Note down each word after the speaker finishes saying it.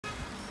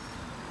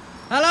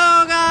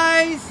Hello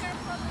guys!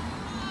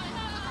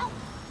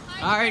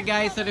 Alright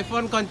guys, so the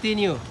fun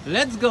continue.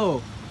 Let's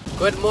go!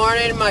 Good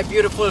morning my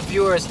beautiful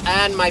viewers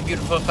and my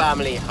beautiful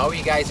family. How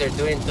you guys are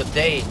doing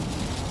today?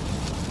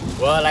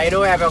 Well, I know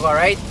where I go,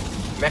 right?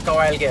 Make a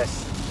wild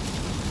guess.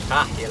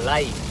 Ha, you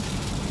lie.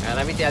 And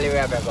let me tell you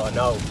where I go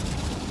now.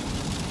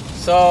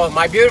 So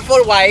my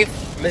beautiful wife,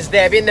 Miss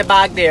Debbie in the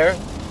back there.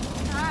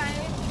 Hi.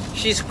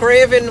 She's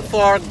craving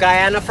for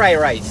Guyana fried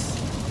rice.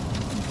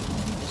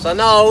 So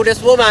now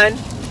this woman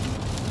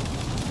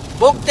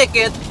book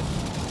ticket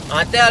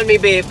and tell me,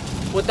 babe,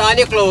 put on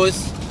your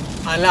clothes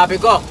and let me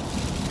go.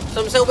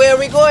 So I say, where are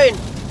we going?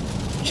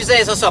 She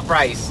says it's a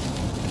surprise.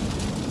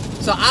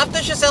 So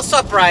after she says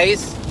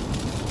surprise,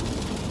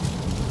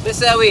 they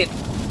say, wait,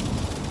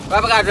 we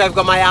have to drive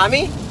to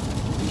Miami?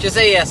 She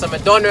said, yes, I'm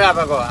done where I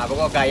go. I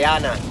go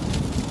Guyana.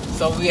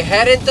 So we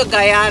heading to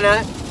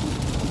Guyana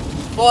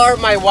for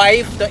my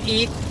wife to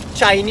eat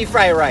Chinese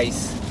fried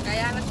rice.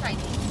 Guyana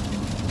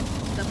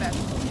Chinese. The best.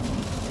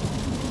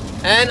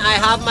 And I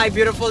have my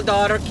beautiful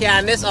daughter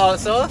Candice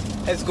also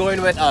is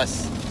going with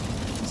us.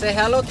 Say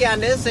hello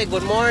Candice, say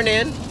good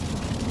morning.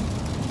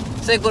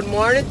 Say good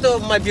morning to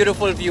my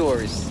beautiful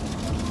viewers.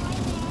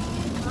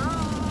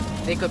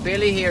 Hi. They could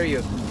barely hear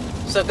you.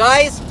 So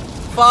guys,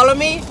 follow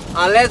me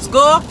and let's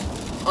go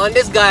on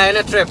this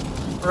Guyana trip.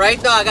 Right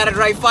now I gotta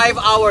drive 5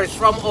 hours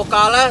from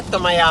Ocala to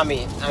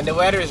Miami and the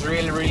weather is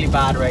really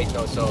bad right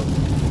now, so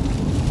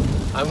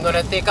I'm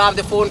gonna take off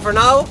the phone for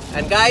now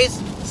and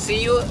guys,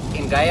 see you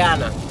in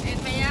Guyana.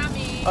 In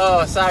Miami.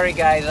 Oh, sorry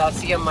guys, I'll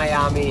see you in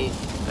Miami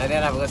and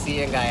then I'm gonna see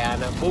you in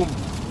Guyana. Boom.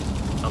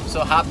 I'm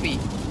so happy.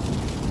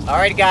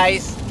 Alright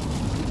guys.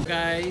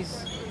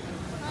 Guys,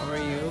 how are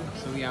you?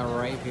 So we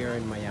arrived here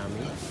in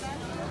Miami.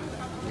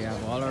 We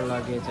have all our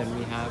luggage and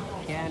we have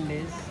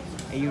Candice.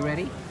 Are you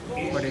ready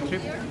for the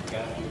trip? So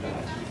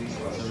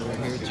we're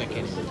here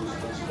checking in.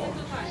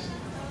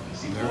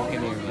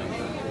 American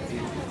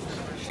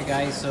Airlines. So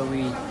guys, so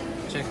we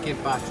checked in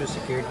back through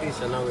security,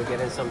 so now we're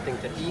getting something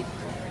to eat.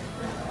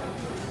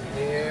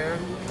 Here.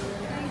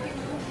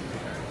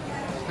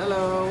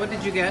 Hello, what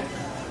did you get?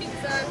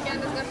 Pizza.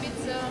 Candace got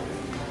pizza.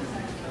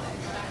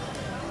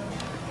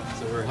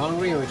 So we're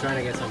hungry and we're trying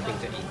to get something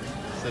to eat.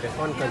 So the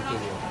fun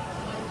continues.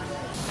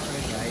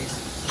 Alright guys,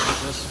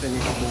 just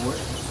finished board.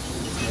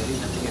 Ready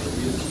to get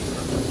real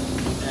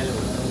hello.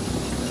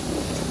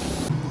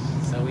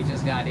 So we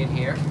just got in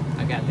here.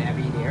 I got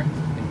Debbie there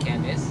and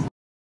Candice.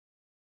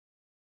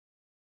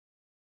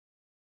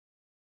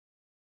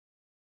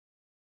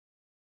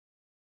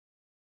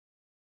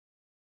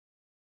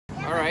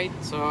 Alright,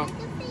 so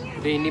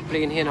they in the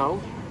plane here now.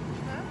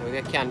 We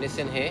got Candice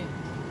in here.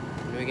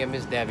 And we get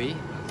Miss Debbie.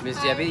 Miss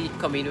Debbie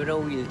come in with a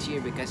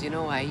wheelchair because you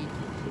know why?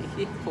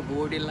 For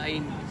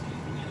borderline.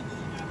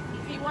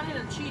 He wanted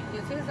to cheat.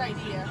 It's his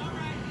idea.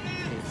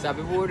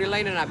 Sabi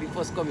borderline and Abby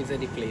first come inside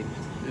the plane.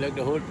 Look,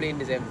 the whole plane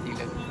is empty.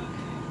 Look.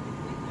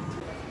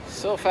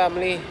 So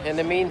family, in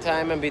the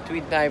meantime and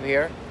between time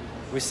here,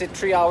 we sit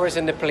 3 hours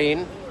in the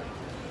plane.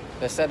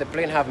 They said the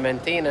plane have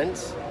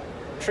maintenance.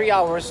 3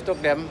 hours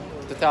took them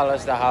to tell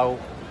us that how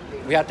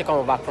we had to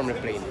come back from the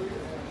plane.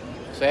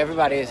 So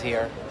everybody is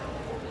here.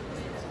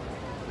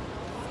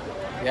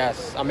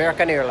 Yes,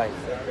 American Airlines.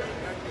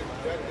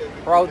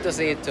 Proud to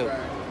say it too.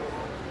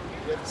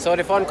 So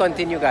the fun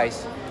continue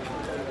guys.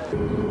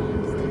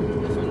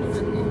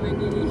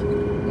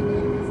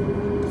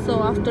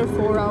 So after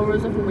 4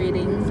 hours of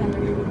waiting,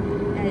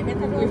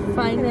 we're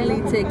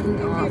finally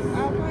taking off.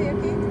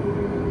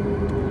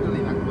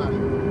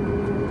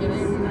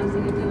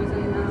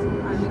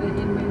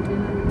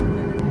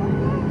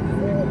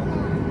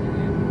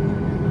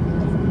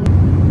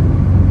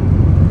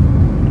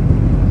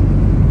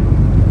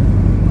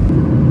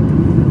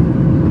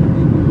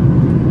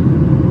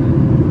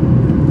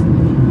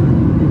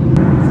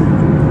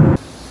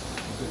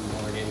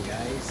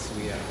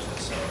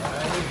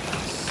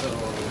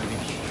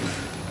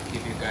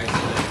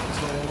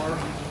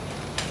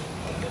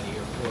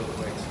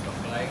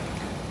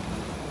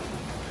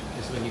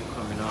 When you're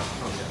coming off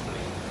from the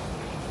plane.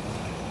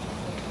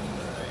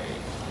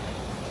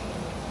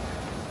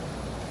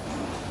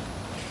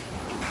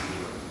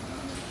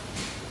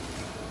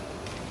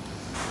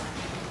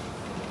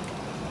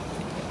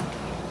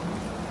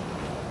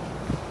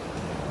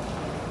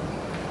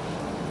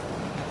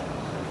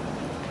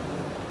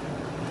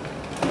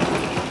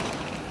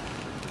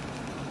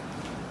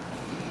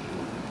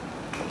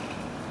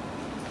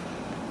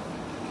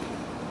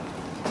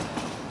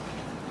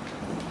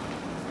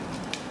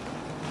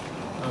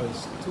 Oh,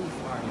 it's too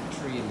far at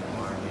 3 in the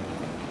morning.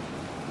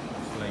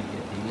 Flight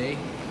get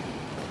delayed.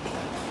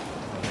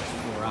 Almost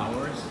 4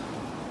 hours.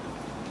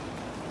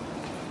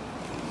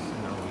 So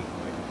now we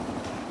going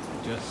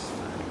just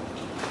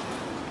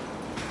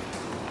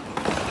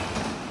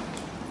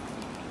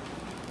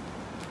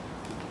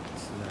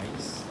it's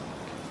nice.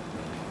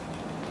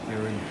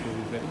 They're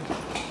improving.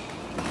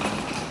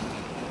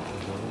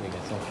 We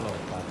got some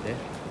flower out there.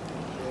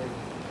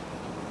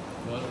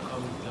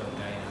 Welcome to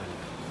Guyana.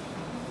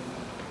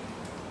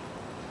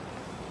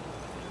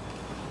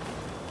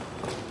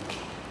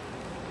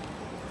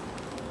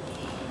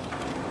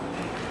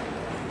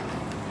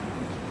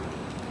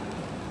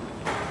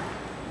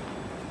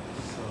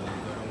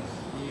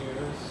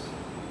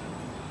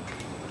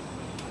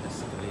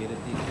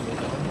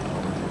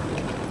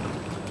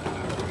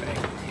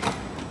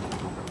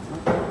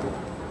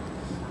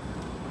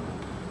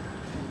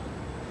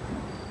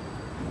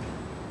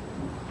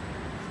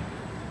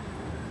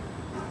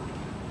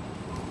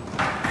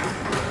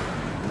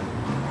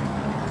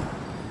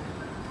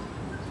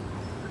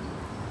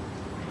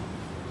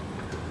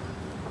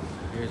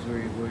 Here's where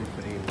you're going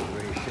for the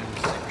immigration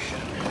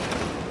section.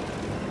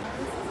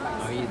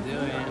 How you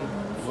doing?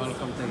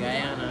 Welcome to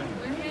Guyana.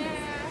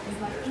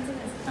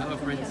 Hello,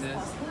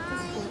 princess.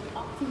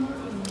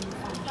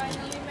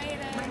 Finally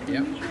made it.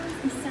 Yep.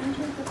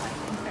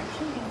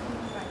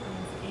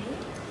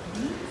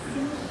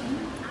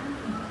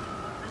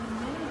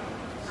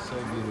 So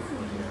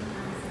beautiful here.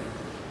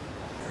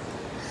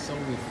 So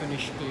we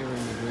finished clearing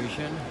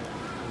immigration.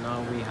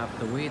 Now we have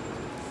to wait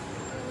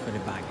for the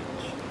baggage.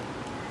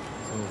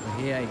 So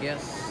over here, I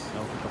guess,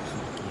 I'll pick up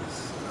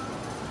suitcase.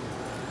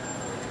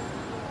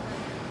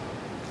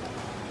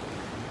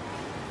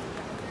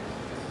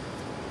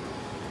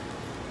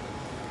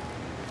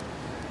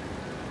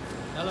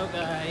 Hello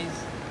guys.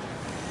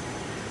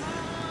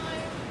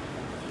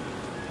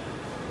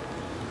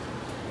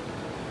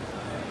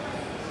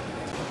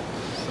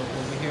 So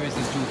over here is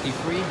the duty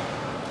free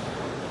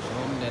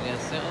room that they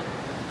sell.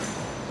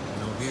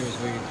 And over here is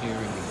where you're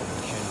clearing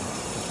immigration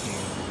to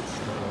clear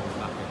to go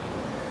back again.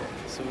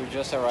 So we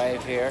just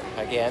arrived here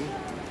again,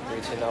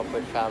 reaching out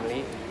with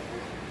family.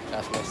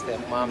 That's my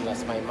stepmom,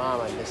 that's my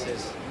mom, and this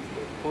is,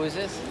 who is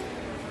this?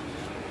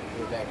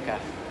 Rebecca.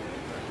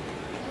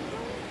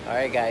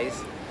 Alright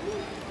guys,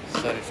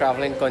 so the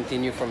traveling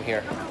continue from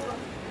here.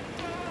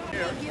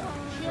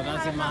 So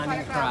that's the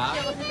morning crab.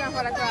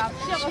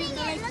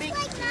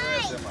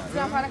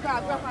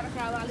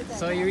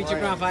 So you reach your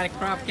grandfather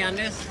crab,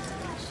 Candice?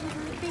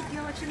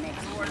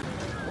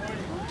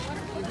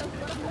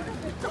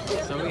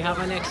 So we have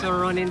an extra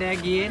run in there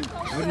again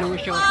with no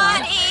show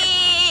time.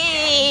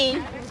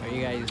 How are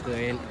you guys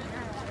doing?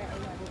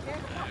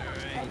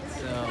 Alright,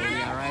 so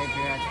we arrived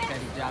here at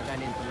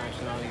Jagan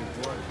International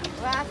Airport.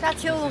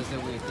 This is the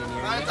waiting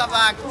area.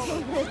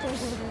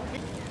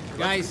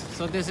 Guys,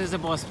 so this is the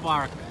bus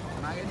park.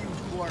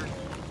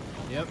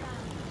 Yep.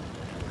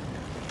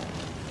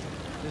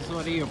 This is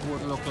what the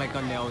airport look like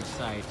on the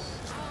outside.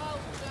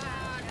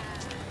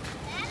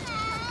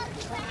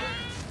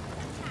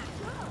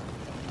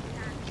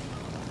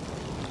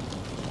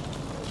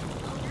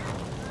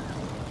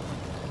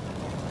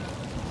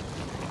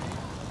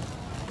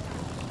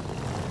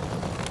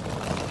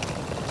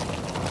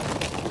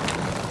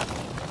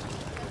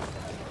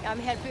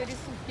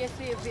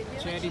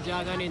 Cherry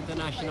Jagan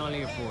International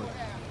Airport.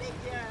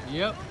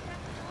 Yep.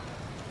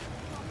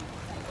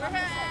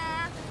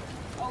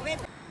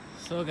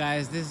 So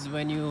guys, this is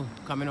when you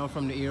coming out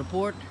from the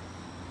airport.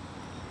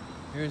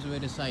 Here's where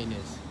the sign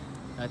is.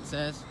 That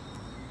says,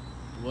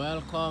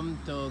 "Welcome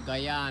to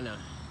Guyana."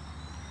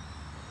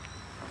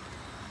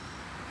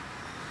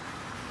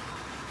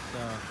 So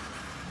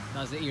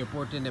that's the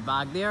airport in the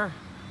back there,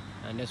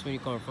 and that's when you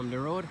come from the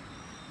road.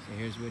 So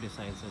here's where the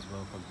sign says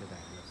 "Welcome to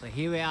Guyana." So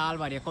here we are,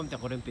 but you come to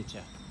a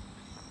picture.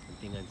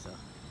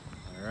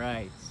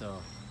 Alright,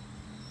 so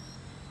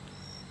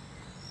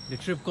the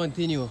trip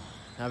continue.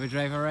 Have a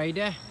driver right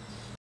there.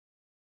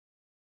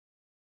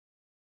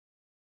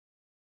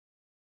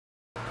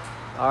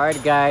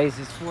 Alright guys,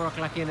 it's 4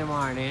 o'clock in the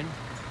morning.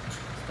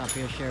 Stop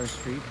here Sheriff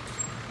Street.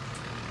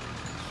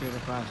 Straight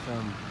across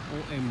from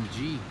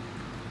OMG.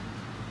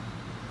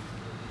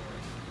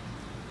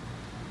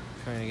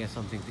 Trying to get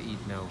something to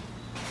eat now.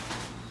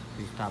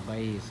 We stop by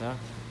Isa,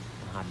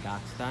 hot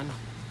dog stand.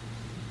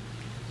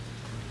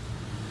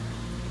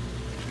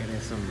 Getting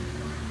some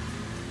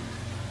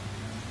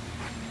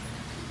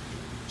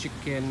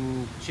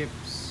chicken,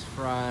 chips,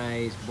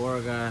 fries,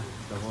 burger,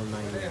 the whole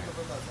nine yards.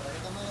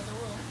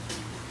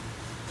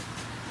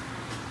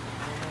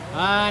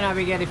 And now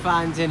we get the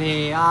fans in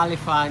here, all the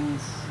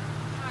fans.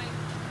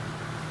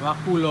 We're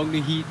cool on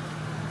the heat.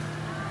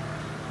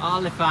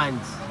 All the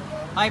fans.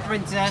 Hi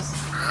Princess.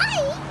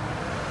 Hi.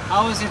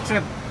 How was your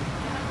trip?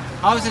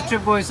 How is the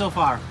trip going so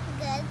far?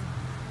 Good.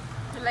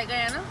 You like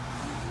Guyana?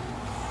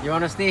 You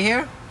want to stay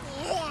here?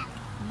 Yeah.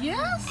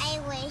 Yes. I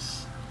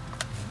wish.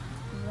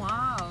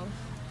 Wow.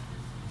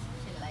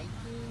 She like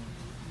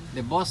it.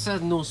 The boss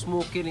says no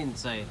smoking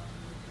inside.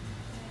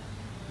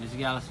 This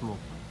girl smoke.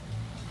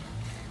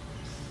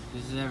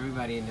 This is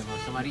everybody in the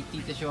bus. Somebody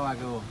teach the show I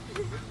go.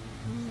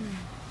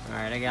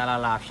 Alright, I got a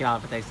laugh. She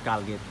have to take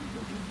Colgate.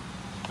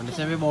 And this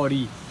is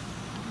everybody.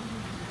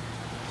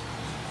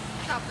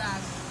 Top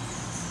dog.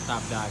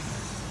 Top dog.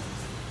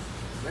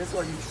 That's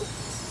what you.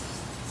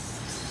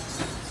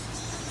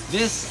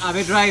 This I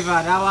be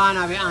driver, that one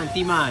I be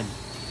auntie man.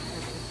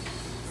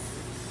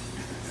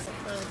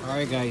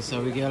 Alright guys,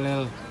 so we get a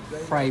little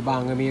fried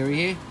bangamiri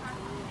here.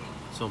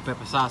 Some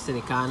pepper sauce in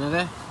the can of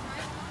there.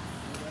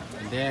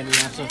 And then we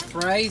have some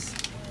fries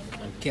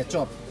and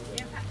ketchup.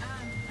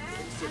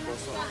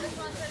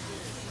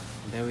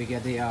 And then we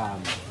get the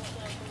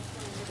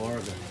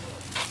burger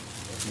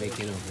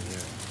making over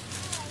here.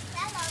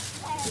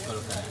 Take a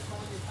look at it.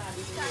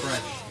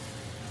 Fresh.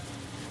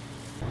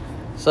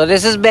 So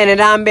this is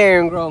Benedam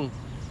Bearing Ground.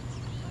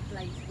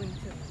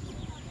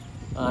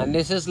 And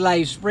this is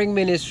Life Spring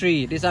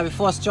Ministry. This is our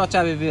first church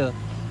I built.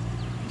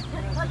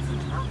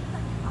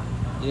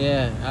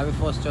 Yeah, our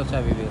first church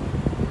I built.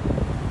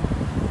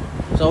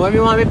 So when we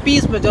want my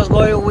piece, but just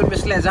go with my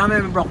sledge.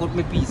 I'm broke with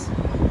my piece.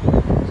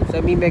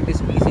 So me make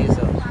this piece here,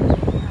 so.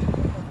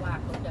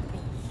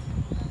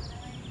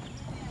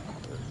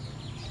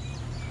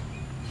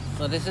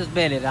 So this is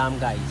belly dam,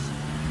 guys.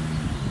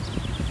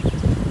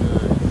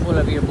 Full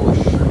of your bush.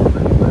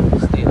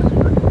 Still.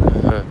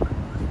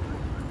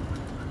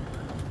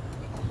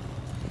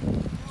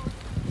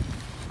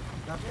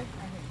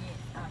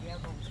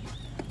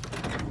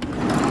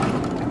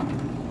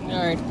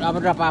 Alright, I'm gonna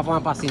drop off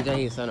one passenger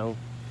here, so now.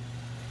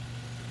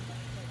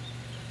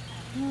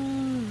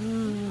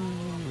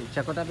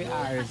 Check out the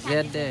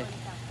RZ there.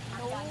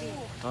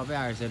 How the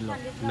RZ look?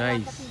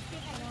 Nice.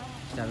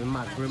 Having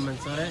my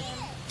agreements on it.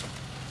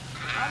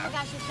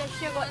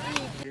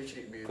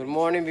 Good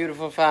morning,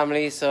 beautiful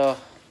family. So,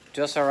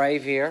 just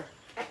arrived here.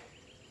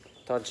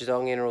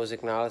 Touchdown in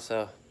Rosignal,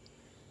 so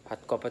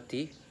hot cup of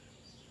tea.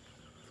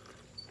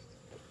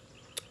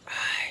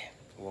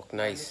 Walk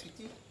nice.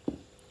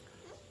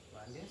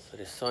 So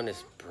the sun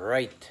is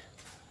bright.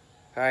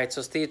 Alright,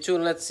 so stay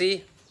tuned. Let's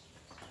see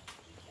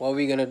what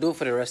we're gonna do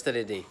for the rest of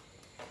the day.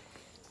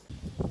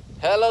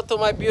 Hello to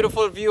my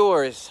beautiful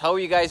viewers. How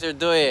you guys are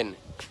doing?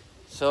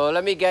 So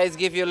let me guys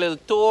give you a little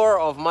tour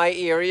of my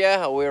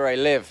area where I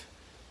live.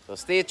 So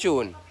stay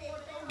tuned.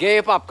 Get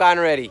your popcorn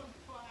ready.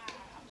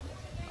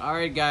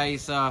 Alright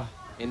guys,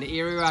 in the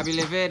area where I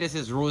live in, this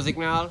is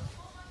Rosignal,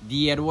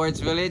 the Edwards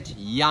Village,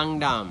 Young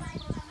Dam.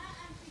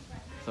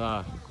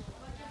 So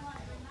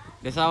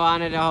this is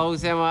one of the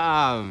house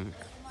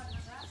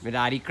my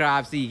daddy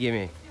crabs he give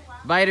me.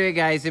 By the way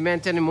guys, you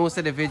mentioned in most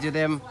of the video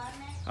them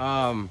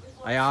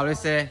I always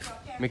say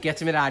me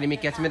catch my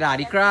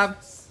daddy crab.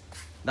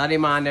 Daddy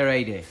man there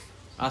right there.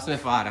 That's my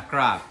father,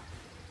 crab.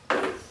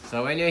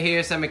 So when you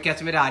hear some me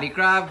catch my daddy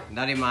crab,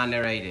 daddy man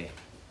there right there.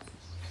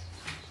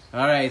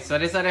 Alright, so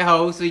this is the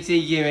house which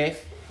he give me.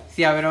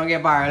 See how we don't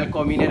get barrel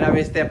come in and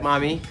my step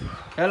mommy.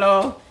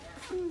 Hello.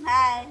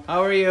 Hi.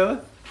 How are you?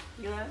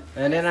 Good.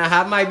 And then I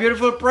have my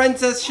beautiful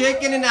princess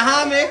shaking in the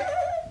hammock.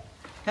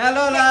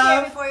 Hello,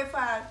 love. Before you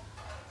fall.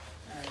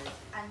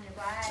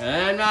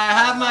 And I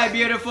have my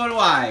beautiful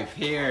wife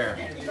here,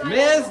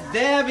 Miss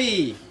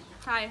Debbie.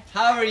 Hi.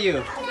 How are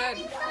you?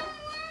 Good.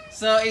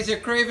 So is your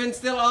craving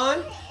still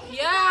on?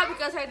 Yeah,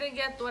 because I didn't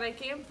get what I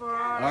came for.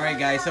 Alright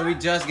guys, so we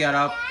just got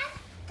up.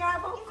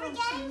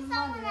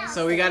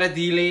 So we got a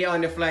delay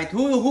on the flight.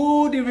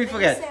 Who did we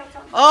forget?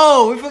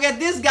 Oh, we forget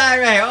this guy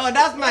right here. Oh,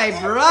 that's my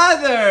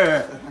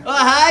brother. Oh,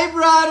 hi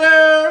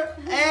brother.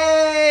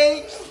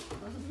 Hey.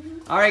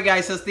 Alright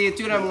guys, so stay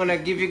tuned. I'm gonna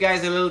give you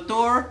guys a little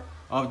tour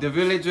of the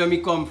village where we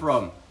come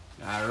from.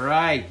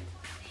 Alright.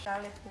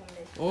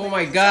 Oh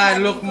my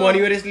god, look money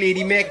with this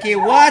lady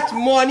making. What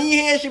money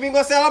here? She been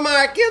gonna sell a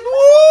market.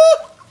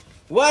 Woo!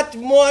 What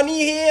money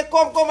here?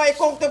 Come,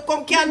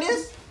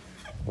 Candice.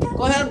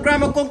 Go help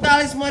grandma come tell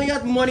this money.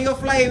 What money you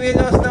fly with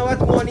us now?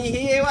 What money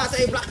here? What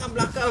say black and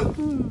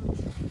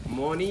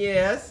money,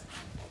 yes.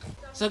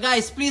 So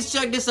guys, please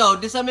check this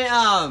out. This is my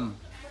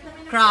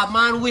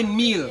crabman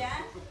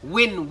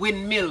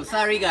windmill.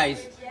 Sorry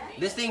guys.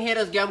 This thing here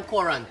is gam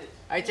current.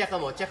 I check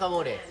them out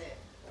there.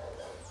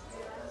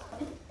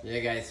 Yeah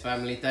guys,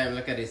 family time.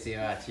 Look at this here,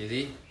 watch, you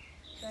see?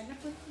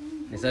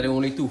 These are the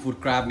only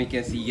 2-foot crab we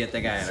can see yet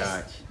again,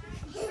 watch.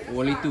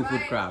 Only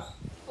 2-foot crab.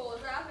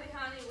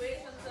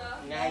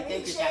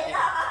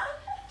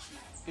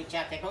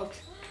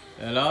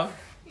 Hello?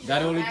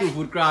 That only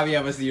 2-foot crab you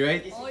ever see,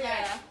 right? Oh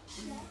yeah.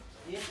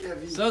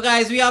 So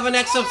guys, we have an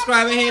next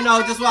subscriber here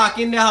now, just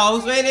walking in the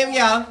house. What's your name,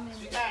 girl?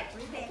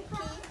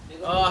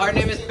 Her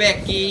name is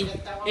Becky,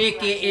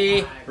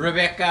 aka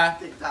Rebecca.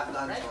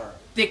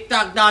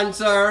 TikTok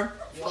dancer.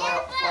 I do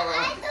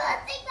a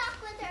TikTok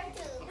with her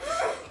too.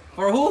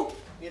 For who?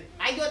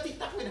 I do a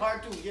TikTok with her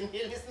too. You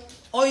listen?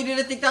 Oh, you did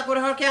a TikTok with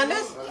her,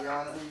 Candice?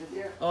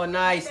 Oh,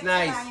 nice.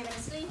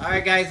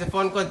 Alright guys, the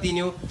fun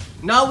continue.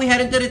 Now we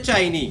heading to the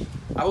Chinese.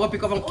 I'm gonna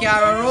pick up on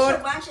Kiara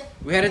Road.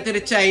 We heading to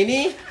the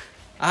Chinese.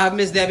 I have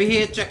Miss Debbie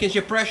here checking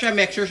her pressure,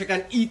 make sure she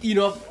can eat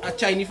enough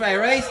Chinese fried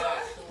rice.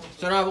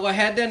 So now we're gonna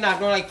head there, knock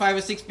down like 5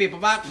 or 6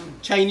 paperback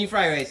Chinese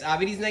fried rice. I'll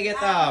be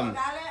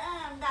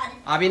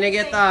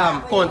get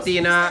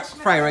container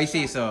fried rice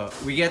here, so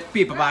we get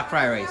paperback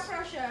fried rice.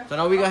 So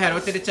now we gonna head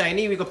out to the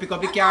Chinese. We gonna pick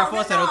up the car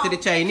first, head out to the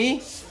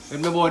Chinese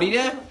with my body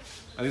there,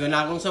 and we gonna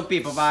knock on some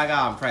paperback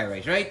fried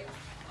rice, right?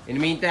 In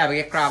the meantime, we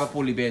get crab and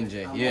pulley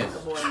benji. Yes.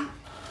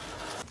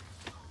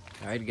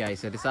 Alright guys,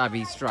 so this is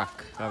Abby's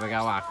truck. So we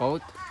gotta walk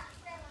out.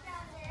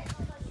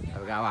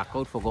 We gotta walk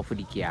out for go for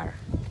the car.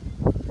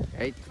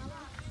 Right?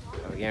 So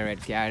we're getting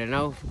ready to car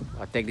now.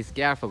 I'll take this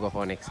car for go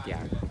for next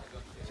car.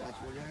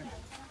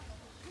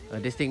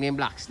 This thing named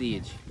Black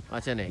Stage.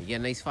 Watch on there. You get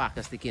a nice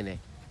focus stick in there.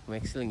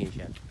 Make slinging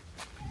shot.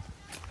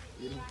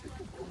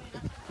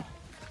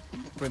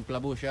 Primple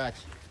bush watch.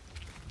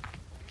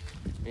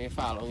 May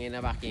fall in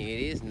the back. It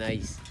is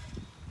nice.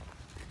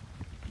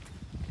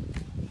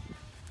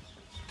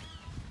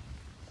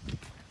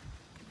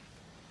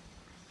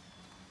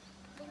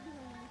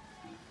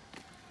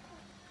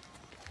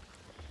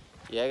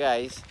 Yeah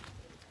guys.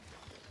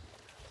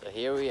 So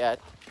here we at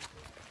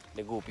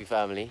the Goopy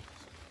family.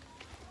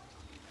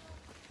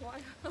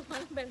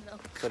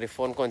 So the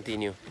fun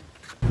continue.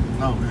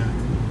 No, man.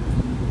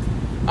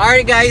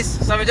 Alright guys,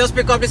 so we just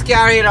pick up this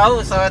car here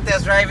now. So I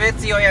test drive it,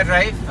 see how you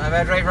drive. I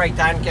will drive right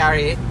hand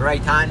carry,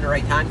 right hand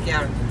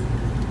carry.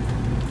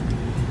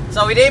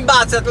 So we didn't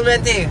bad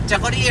settlement here.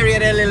 Check out the area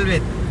there a little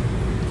bit.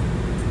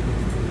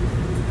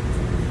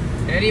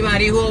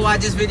 Anybody who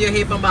watch this video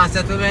here from Bath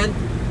Settlement,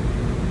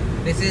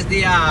 this is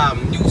the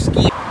new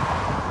scheme.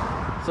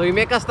 So we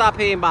make a stop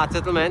here in Bath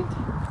Settlement.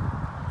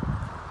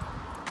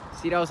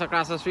 See the house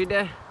across the street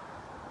there?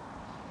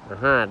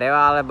 There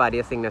all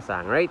everybody sing the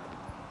song, right?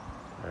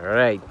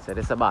 Alright, so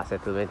this is a Bath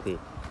Settlement here.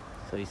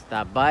 So we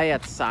stop by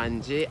at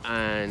Sanjay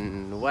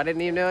and what the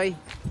name now?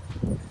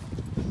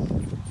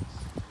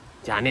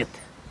 Janet.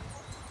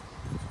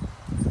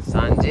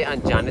 Sanjay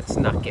and Janet's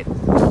Nugget.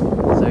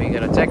 So we're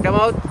gonna check them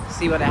out,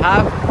 see what they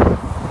have,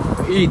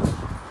 eat.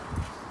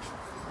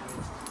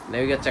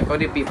 Now we gotta check out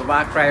the people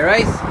back fried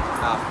rice.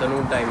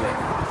 Afternoon time there.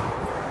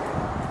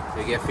 So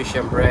you get fish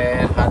and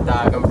bread, hot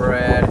dog and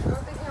bread.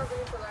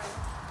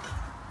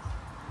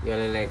 You got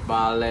like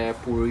bale,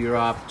 puri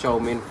wrap, chow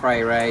mein,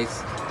 fried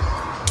rice,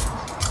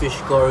 fish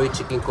curry,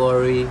 chicken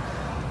curry,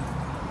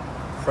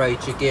 fried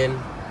chicken.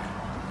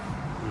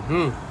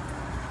 So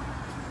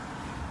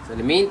in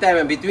the meantime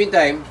and between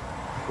time,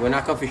 we're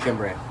not gonna fish and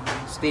bread.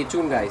 Stay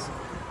tuned, guys.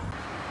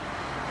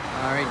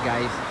 Alright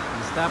guys,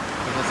 we stop,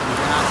 we got some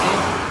gas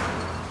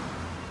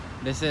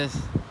in. This is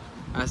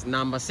as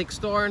number 6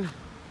 store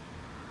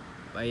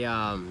by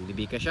the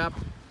Bika shop.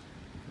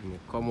 And you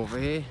come over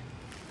here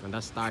and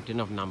that's starting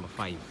of number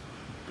 5. And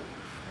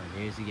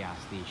here's the gas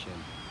station.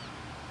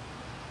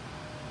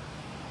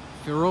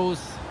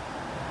 Feroz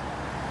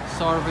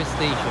service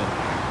station.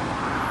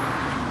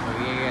 So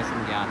we get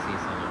some gas here.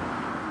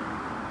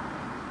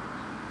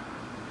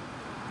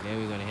 Then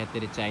we're gonna head to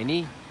the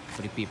Chinese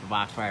for the people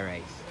back fried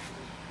rice.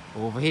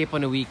 Over here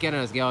on the weekend,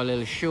 let's get a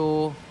little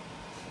show,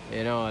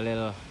 you know, a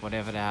little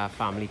whatever they have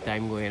family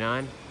time going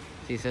on.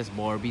 See, it says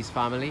Borby's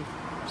family.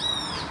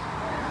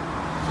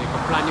 So you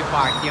can plan your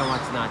party and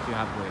what's not you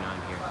have going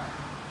on here.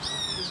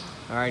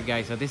 Alright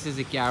guys, so this is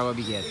the car what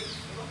we get.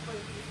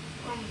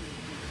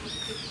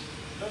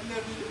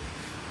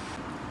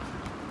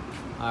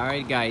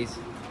 Alright guys,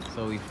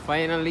 so we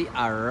finally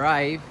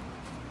arrived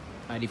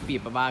at the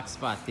paperback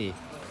party.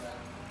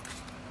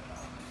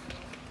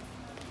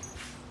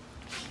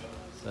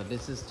 So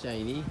this is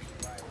Chinese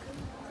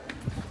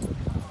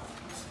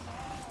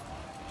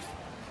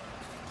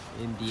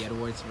in the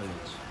Edwards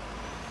village.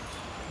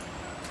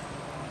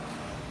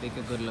 Take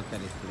a good look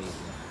at this place.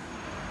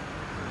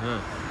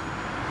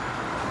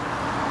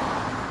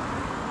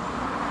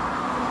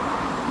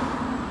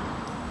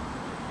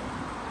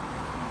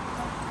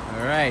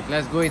 Alright,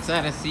 let's go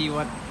inside and see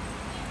what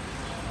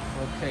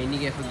Chinese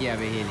get for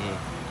Gabby in here.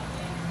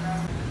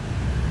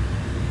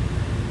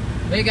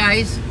 Hey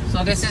guys,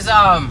 so this is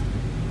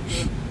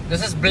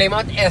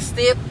Blaymouth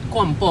Estate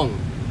Compound.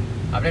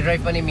 I'm gonna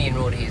drive on the main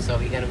road here, so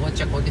we're gonna go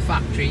check out the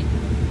factory.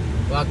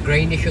 We'll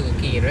grind the sugar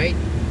cane, right?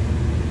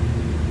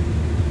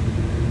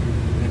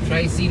 We'll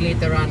try to see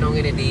later on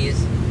in the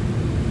days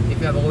if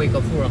you ever wake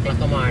up 4 o'clock in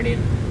the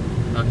morning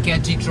and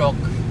catch the truck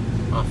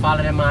and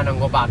follow the man and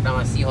go back down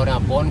and see how they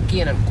burn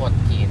cane and cut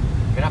cane.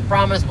 I don't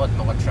promise, but I'm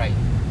gonna try.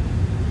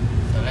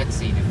 So let's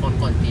see, the fun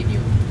continue.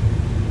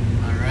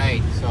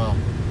 Alright, so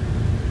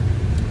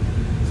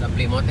it's a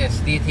Blaymouth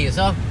Estate here,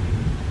 so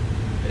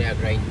they are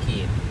grind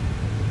cane.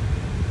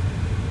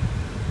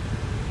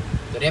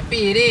 To the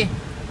PD.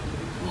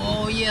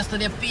 Oh yes, to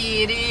the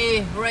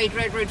PD. Right,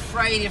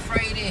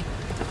 Friday.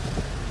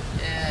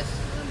 Yes.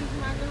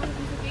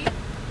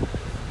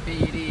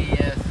 PD,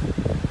 yes.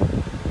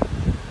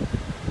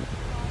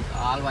 So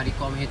already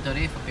come here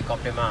today to pick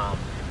up their money.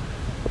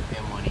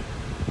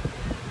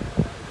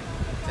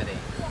 Today.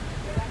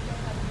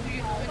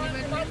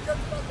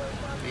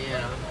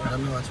 Yeah.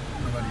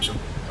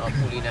 I'll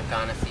pull in a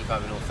can and see if I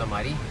know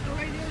somebody.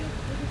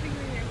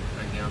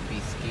 And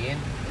piece cane.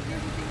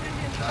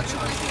 That's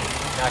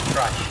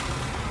trash.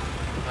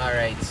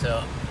 Alright,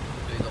 so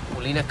we go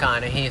pull in a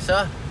can here,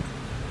 sir.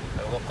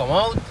 I will come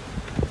out.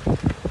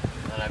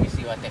 And let me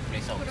see what takes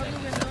place outside.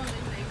 Okay.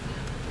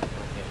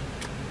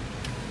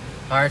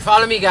 Alright,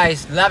 follow me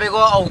guys. Let me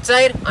go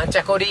outside and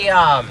check out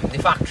the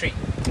factory.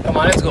 Come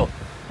on, let's go.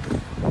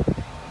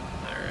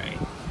 Alright.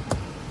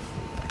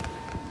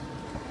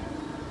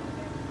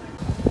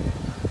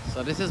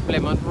 So this is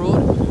Blaymouth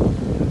Road.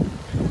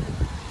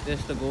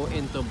 This to go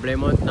into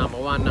Blaymouth number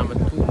 1, number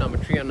 2, number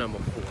 3 and number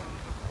 4.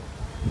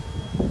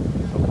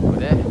 Over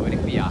there, where the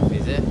Piaf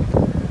is it?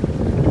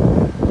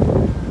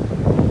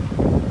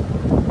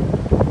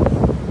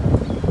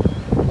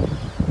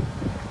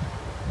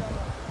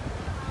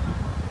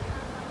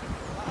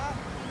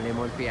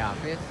 Blaymouth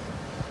Piaf is.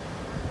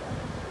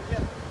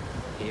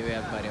 Here we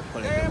have by the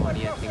pulling the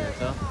money and things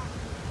so.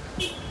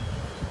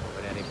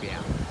 Over there the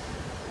Piaf.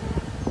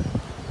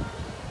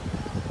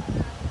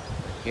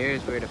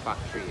 Here's where the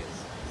factory is.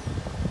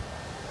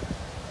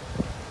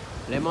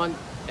 Blaymouth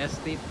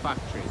Estate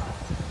Factory.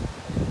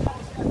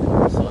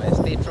 So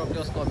estate truck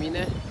just come in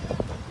there.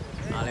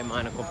 All the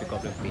man go pick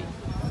up the pay.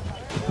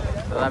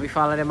 So we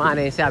follow the man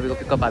and say we go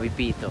pick up a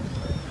pito.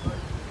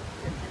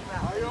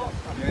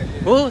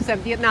 Oh,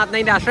 78 knot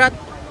 9 dash shot.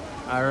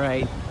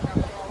 Alright.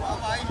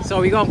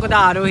 So we going to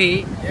Kodado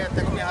here. Yeah,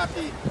 take me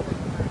happy.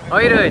 How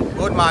you doing?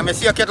 Good man, I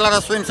see you get a lot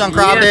of swims and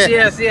crab there.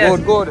 Yes, yes, yes.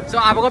 Good, good. So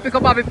I'm going to pick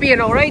up Bobby P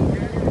now, right?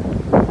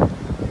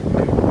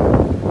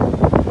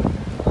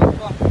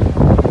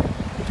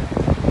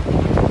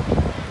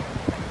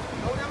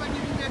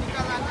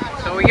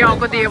 So we going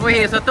to go over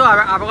here. So too,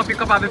 I'm going to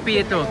pick up Bobby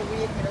P too.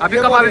 I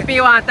pick up Bobby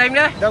P one time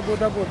there. Double.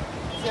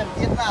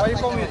 Where you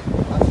coming?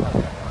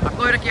 I'm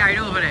going to carry it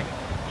over there.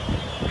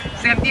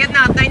 78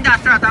 knot 9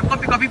 dash shot. I'm going to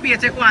pick up Bobby P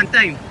check one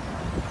time.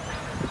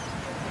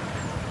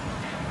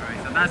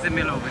 Alright, so that's the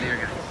mill over there,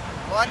 guys.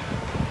 What?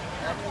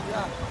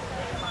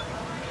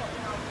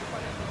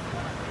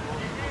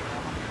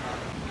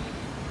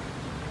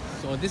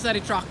 So this is the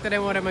tractor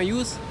that what I'm gonna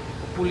use to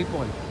pulley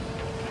pond.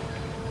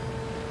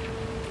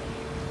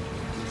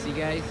 You see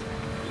guys?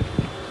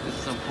 This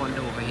is some pond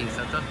over here,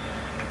 Sata.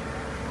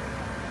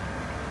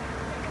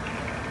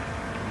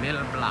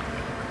 Mill block.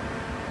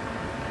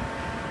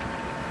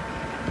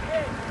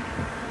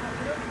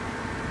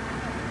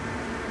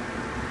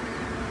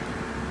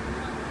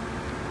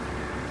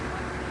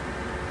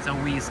 So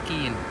we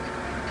skiing.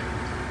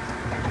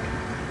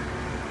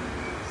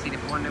 See the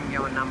pond we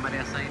have a number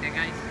there side there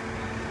guys.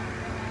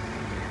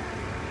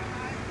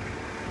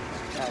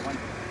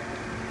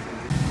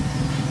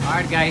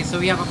 Alright guys, so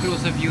we have a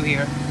closer view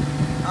here.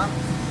 Alright,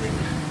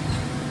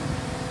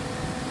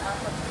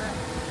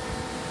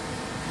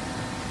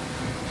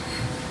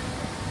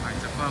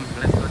 so come,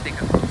 let's go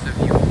take a closer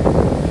view.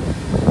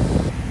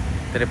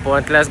 To the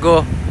pond, let's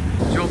go.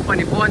 Jump on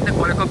the pond and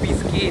follow up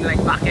skiing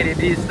like back in the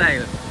day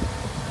style.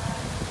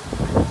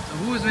 So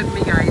who's with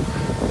me guys?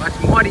 Watch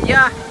more,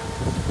 yeah.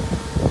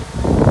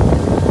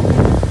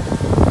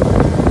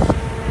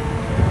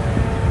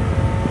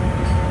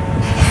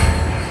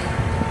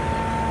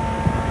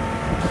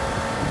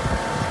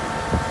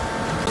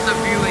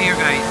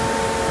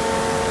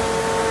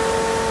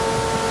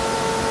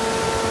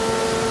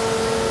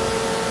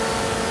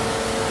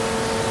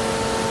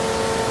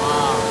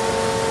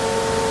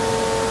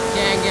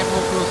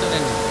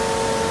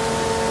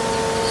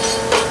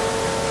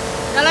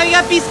 Alam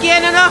nga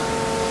piskian ano?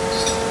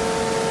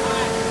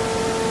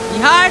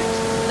 Ihard?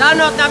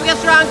 Danok, namin ka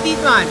strong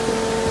teeth man.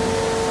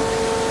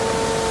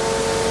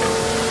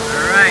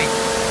 Alright.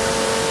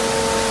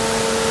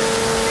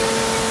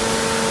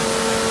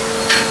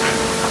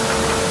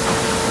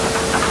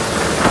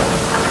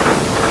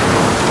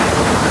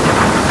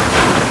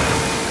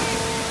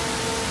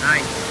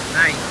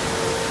 Nice.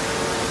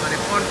 So the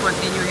fun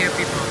continue here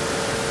people.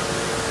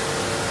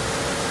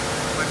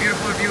 My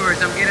beautiful viewers,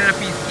 I'm getting a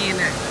piski in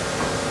there.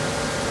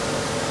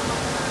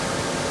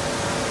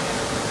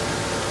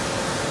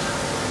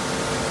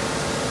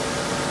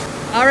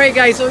 Alright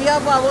guys, so we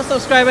have our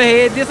subscriber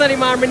here. This is the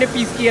man in the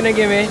Peace and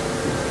give me.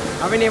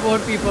 Our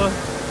neighborhood people,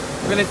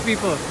 village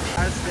people.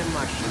 That's the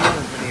machine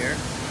over there.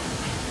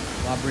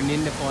 While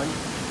bringing the pond.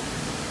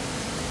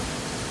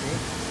 Okay.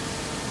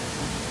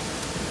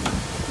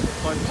 The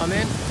pond come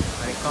in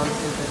and it comes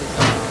into this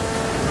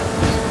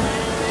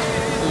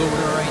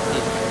loader right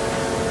here.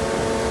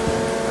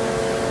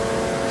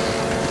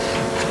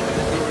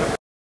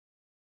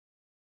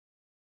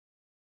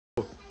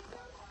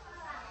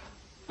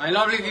 My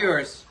lovely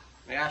viewers.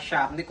 Kaya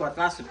sharp ni ko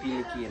atlas sa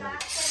pili kina.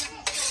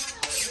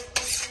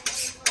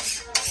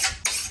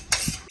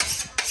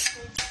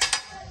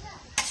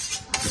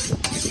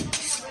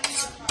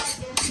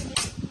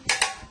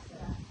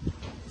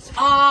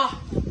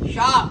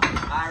 Sharp.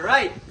 All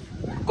right.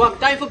 Come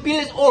time for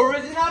peel is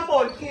original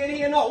bone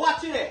kini you know.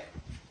 Watch it.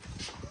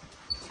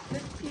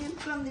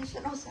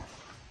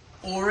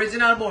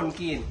 Original bone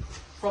kin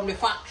from the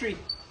factory.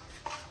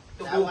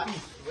 To go.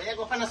 Where you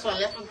go for the swell?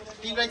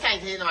 People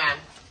can't say no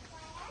man.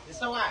 This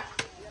is what.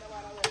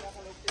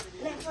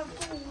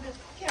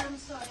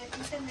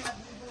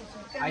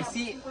 I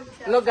see.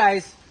 Look,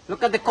 guys.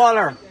 Look at the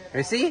color.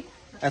 You see?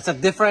 That's a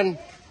different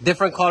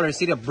color.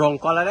 See the brown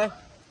color there?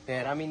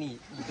 Yeah, I mean, you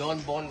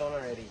don't bond on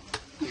already.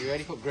 You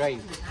ready for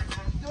grind?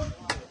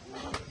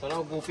 So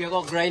now, go for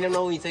your grind and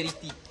now inside the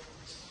teeth.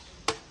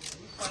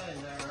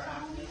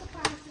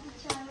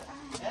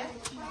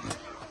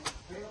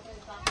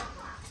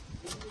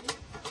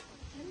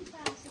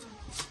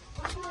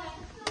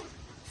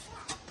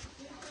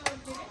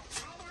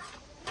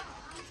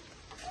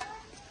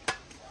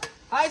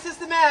 Hi,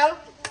 Sister Mel.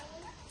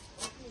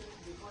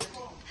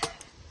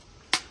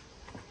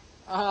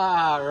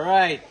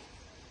 Alright.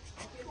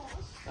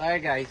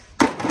 Alright, guys.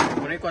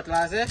 Muna yung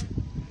kwatlas eh.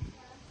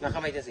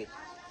 Nakamay kasi.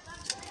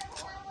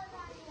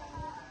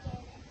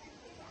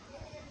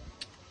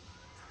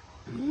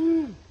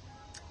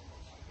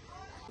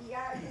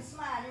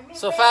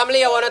 So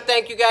family, I want to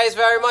thank you guys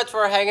very much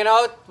for hanging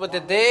out with the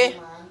day.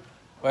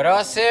 With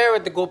us here,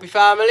 with the Gopi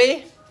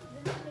family.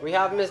 We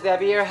have Miss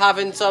Debbie here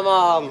having some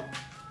 1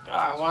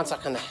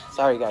 second.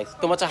 Sorry guys.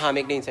 Too much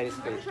hammock inside his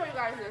Let me face. show you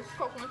guys this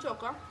coconut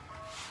chocolate.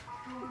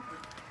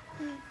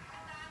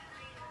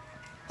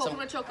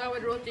 Coconut chocolate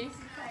with roti.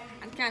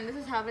 And Candice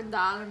is having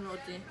dal and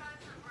roti.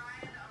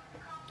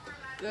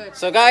 Good.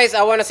 So guys,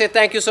 I want to say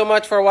thank you so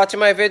much for watching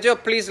my video.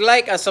 Please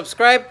like and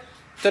subscribe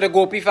to the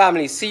Gopi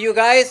family. See you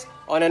guys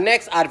on the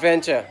next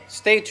adventure.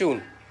 Stay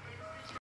tuned.